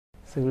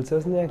Civil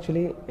സർവീസിന്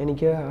actually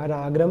എനിക്ക് ആ ഒരു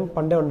ആഗ്രഹം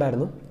പണ്ടേ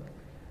ഉണ്ടായിരുന്നു.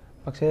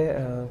 പക്ഷേ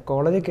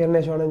കോളേജിൽ കയറിയ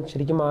ശേഷമാണ്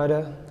ശരിക്കും ആ ഒരു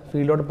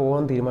ഫീൽഡിലോട്ട്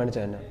പോകാൻ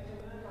തീരുമാനിച്ചത് തന്നെ.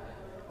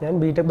 ഞാൻ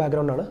ബിടെക്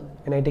ബാക്ക്ഗ്രൗണ്ടാണ്,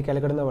 NIT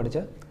കാലിക്കറ്റിൽ നിന്നാണ്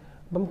പഠിച്ചത്.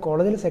 അപ്പം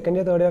കോളേജിൽ സെക്കൻഡ്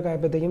ഇയർ തേർഡ് ഇയർ ഒക്കെ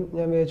ആയപ്പോഴത്തേക്കും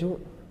ഞാൻ വിചാരിച്ചു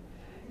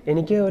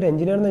എനിക്ക് ഒരു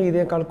എഞ്ചിനീയർ എന്ന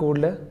രീതിയേക്കാൾ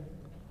കൂടുതൽ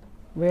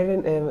വേറെ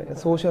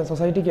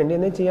സൊസൈറ്റിക്ക് വേണ്ടി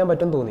എന്തെങ്കിലും ചെയ്യാൻ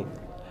പറ്റുമെന്ന് തോന്നി.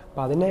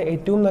 അപ്പോൾ അതിന്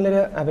ഏറ്റവും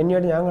നല്ലൊരു അവന്യൂ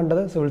ആയിട്ട് ഞാൻ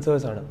കണ്ടത് സിവിൽ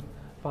സർവീസാണ്.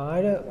 അപ്പോൾ ആ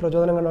ഒരു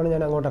പ്രചോദനം കൊണ്ടാണ്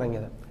ഞാൻ അങ്ങോട്ട്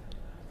ഇറങ്ങിയത്.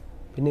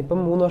 പിന്നെ ഇപ്പം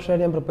 3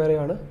 വർഷമായിട്ട് ഞാൻ പ്രിപ്പയർ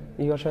ചെയ്യുകയാണ്.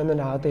 ഈ വർഷമായിരുന്നു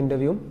എൻ്റെ ആദ്യത്തെ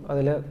ഇൻ്റർവ്യൂവും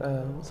അതിൽ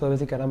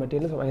സർവീസിൽ കയറാൻ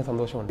പറ്റിയതിൽ ഭയങ്കര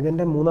സന്തോഷമുണ്ട്.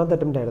 ഇതെൻ്റെ 3ാമത്തെ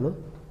അറ്റംപ്റ്റ് ആയിരുന്നു.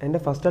 എൻ്റെ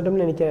ഫസ്റ്റ്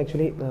അറ്റംപ്റ്റിൽ എനിക്ക്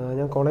ആക്ച്വലി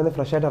ഞാൻ കോളേജിൽ നിന്ന്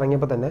ഫ്രഷ് ആയിട്ട്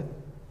ഇറങ്ങിയപ്പോൾ തന്നെ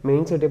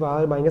മെയിൻസ് കിട്ടിയപ്പോൾ ആ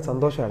ഭയങ്കര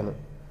സന്തോഷമായിരുന്നു.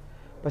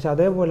 പക്ഷേ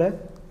അതേപോലെ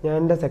ഞാൻ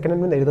എൻ്റെ സെക്കൻഡ്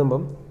അറ്റംപ്റ്റ്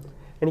എഴുതുമ്പം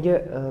എനിക്ക്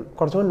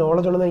കുറച്ചുകൂടി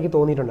നോളജ് ഉണ്ടെന്ന് എനിക്ക്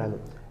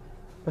തോന്നിയിട്ടുണ്ടായിരുന്നു.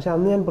 പക്ഷേ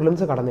അന്ന് ഞാൻ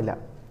പ്രിലിംസ് കടന്നില്ല.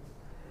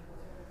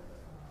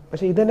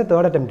 പക്ഷേ ഇതെൻ്റെ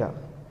തേർഡ് അറ്റംപ്റ്റാണ്.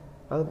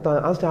 അത്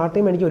സ്റ്റാർട്ട്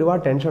ചെയ്യുമ്പോൾ എനിക്ക്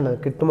ഒരുപാട് ടെൻഷൻ ഉണ്ട്,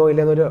 കിട്ടുമോ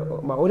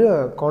ഇല്ലെന്നൊരു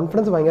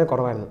കോൺഫിഡൻസ് ഭയങ്കര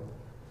കുറവായിരുന്നു.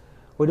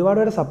 ഒരുപാട്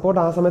പേരുടെ സപ്പോർട്ട്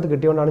ആ സമയത്ത്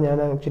കിട്ടിയതുകൊണ്ടാണ് ഞാൻ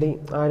ആക്ച്വലി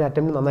ആ ഒരു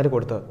അറ്റംപ്റ്റ് നന്നായിട്ട്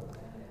കൊടുത്തത്.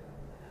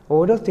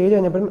 ഓരോ സ്റ്റേജ്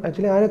കഴിഞ്ഞപ്പോഴും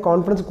ആക്ച്വലി ആ ഒരു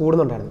കോൺഫിഡൻസ്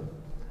കൂടുന്നുണ്ടായിരുന്നു.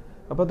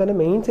 അപ്പോൾ തന്നെ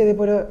മെയിൻസ്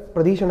ചെയ്തപ്പോൾ ഒരു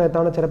പ്രതീക്ഷ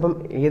ഉണ്ടായിട്ടാണ് ചിലപ്പം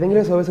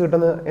ഏതെങ്കിലും സർവീസ്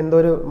കിട്ടുന്ന എന്തോ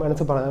ഒരു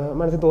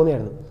മനസ്സിൽ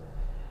തോന്നിയായിരുന്നു.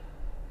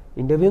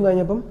 ഇൻ്റർവ്യൂ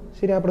കഴിഞ്ഞപ്പം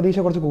ശരി ആ പ്രതീക്ഷ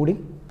കുറച്ച് കൂടി.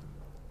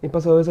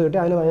 ഇപ്പോൾ സർവീസ് കിട്ടി,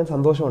 അതിൽ ഭയങ്കര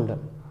സന്തോഷമുണ്ട്.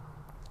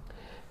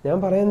 ഞാൻ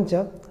പറയുന്നത്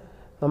വെച്ചാൽ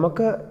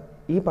നമുക്ക്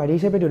ഈ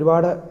പരീക്ഷയെപ്പറ്റി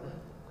ഒരുപാട്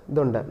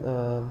ഇതുണ്ട്,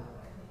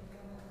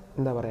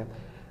 എന്താ പറയുക,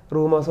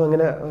 റൂമേഴ്സും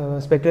അങ്ങനെ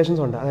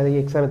സ്പെക്കുലേഷൻസ് ഉണ്ട്. അതായത് ഈ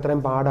എക്സാം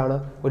ഇത്രയും പാടാണ്,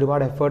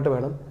 ഒരുപാട് എഫേർട്ട്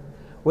വേണം.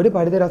 ഒരു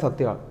പരിധിവരെ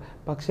സത്യമാണ്.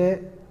 പക്ഷേ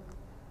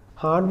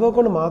ഹാർഡ് വർക്ക്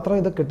കൊണ്ട് മാത്രം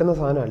ഇത് കിട്ടുന്ന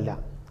സാധനമല്ല.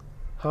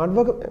 ഹാർഡ്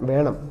വർക്ക്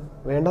വേണം,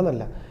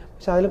 വേണ്ടെന്നല്ല.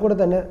 പക്ഷെ അതിൽ കൂടെ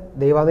തന്നെ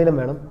ദൈവാധീനം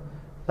വേണം,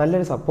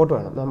 നല്ലൊരു സപ്പോർട്ട്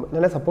വേണം,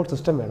 നല്ല സപ്പോർട്ട്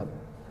സിസ്റ്റം വേണം.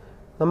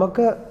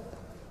 നമുക്ക്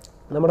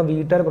നമ്മുടെ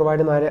വീട്ടുകാർ പ്രൊവൈഡ്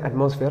ചെയ്യുന്ന ഒരു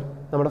അറ്റ്മോസ്ഫിയർ,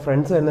 നമ്മുടെ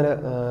ഫ്രണ്ട്സ് വരുന്നൊരു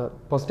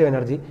പോസിറ്റീവ്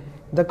എനർജി,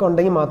 ഇതൊക്കെ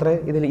ഉണ്ടെങ്കിൽ മാത്രമേ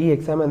ഇതിൽ ഈ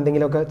എക്സാം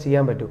എന്തെങ്കിലുമൊക്കെ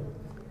ചെയ്യാൻ പറ്റൂ.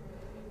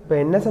 ഇപ്പോൾ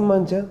എന്നെ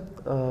സംബന്ധിച്ച്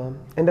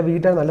എൻ്റെ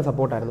വീട്ടുകാർ നല്ല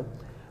സപ്പോർട്ടായിരുന്നു.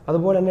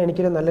 അതുപോലെ തന്നെ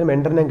എനിക്കൊരു നല്ലൊരു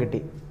മെൻറ്ററിനെയും കിട്ടി.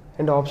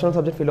 എൻ്റെ ഓപ്ഷണൽ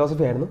സബ്ജക്റ്റ്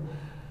ഫിലോസഫി ആയിരുന്നു.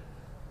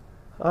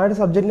 ആ ഒരു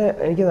സബ്ജക്റ്റിൽ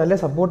എനിക്ക് നല്ല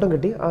സപ്പോർട്ടും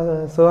കിട്ടി.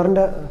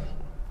 സാറിൻ്റെ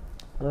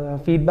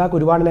ഫീഡ്ബാക്ക്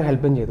ഒരുപാട് എന്നെ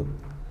ഹെൽപ്പും ചെയ്തു.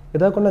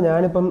 ഇതൊക്കെ കൊണ്ട്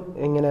ഞാനിപ്പം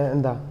ഇങ്ങനെ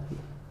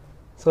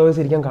സർവീസ്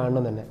ഇരിക്കാൻ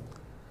കാണണം തന്നെ.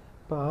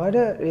 അപ്പോൾ ആ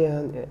ഒരു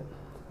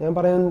ഞാൻ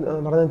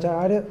പറഞ്ഞതെന്ന് വെച്ചാൽ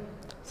ആ ഒരു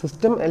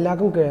സിസ്റ്റം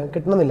എല്ലാവർക്കും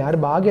കിട്ടണമെന്നില്ല, ആ ഒരു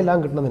ഭാഗ്യം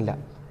എല്ലാവർക്കും കിട്ടണമെന്നില്ല.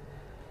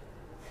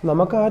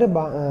 നമുക്ക് ആ ഒരു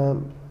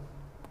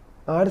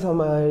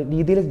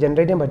രീതിയിൽ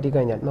ജനറേറ്റ് ചെയ്യാൻ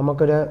പറ്റിക്കഴിഞ്ഞാൽ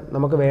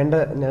നമുക്ക് വേണ്ട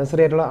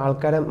നഴ്സറി ആയിട്ടുള്ള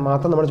ആൾക്കാരെ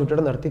മാത്രം നമ്മുടെ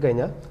ചുറ്റുവട്ടം നിർത്തി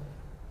കഴിഞ്ഞാൽ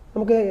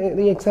നമുക്ക്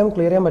ഈ എക്സാം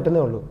ക്ലിയർ ചെയ്യാൻ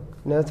പറ്റുന്നേ ഉള്ളൂ.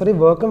 നഴ്സറി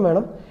വർക്കും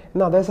വേണം,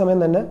 എന്നാൽ അതേസമയം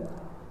തന്നെ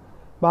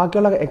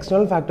ബാക്കിയുള്ള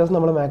എക്സ്റ്റേണൽ ഫാക്ടേഴ്സ്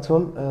നമ്മൾ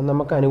മാക്സിമം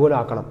നമുക്ക്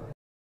അനുകൂലമാക്കണം.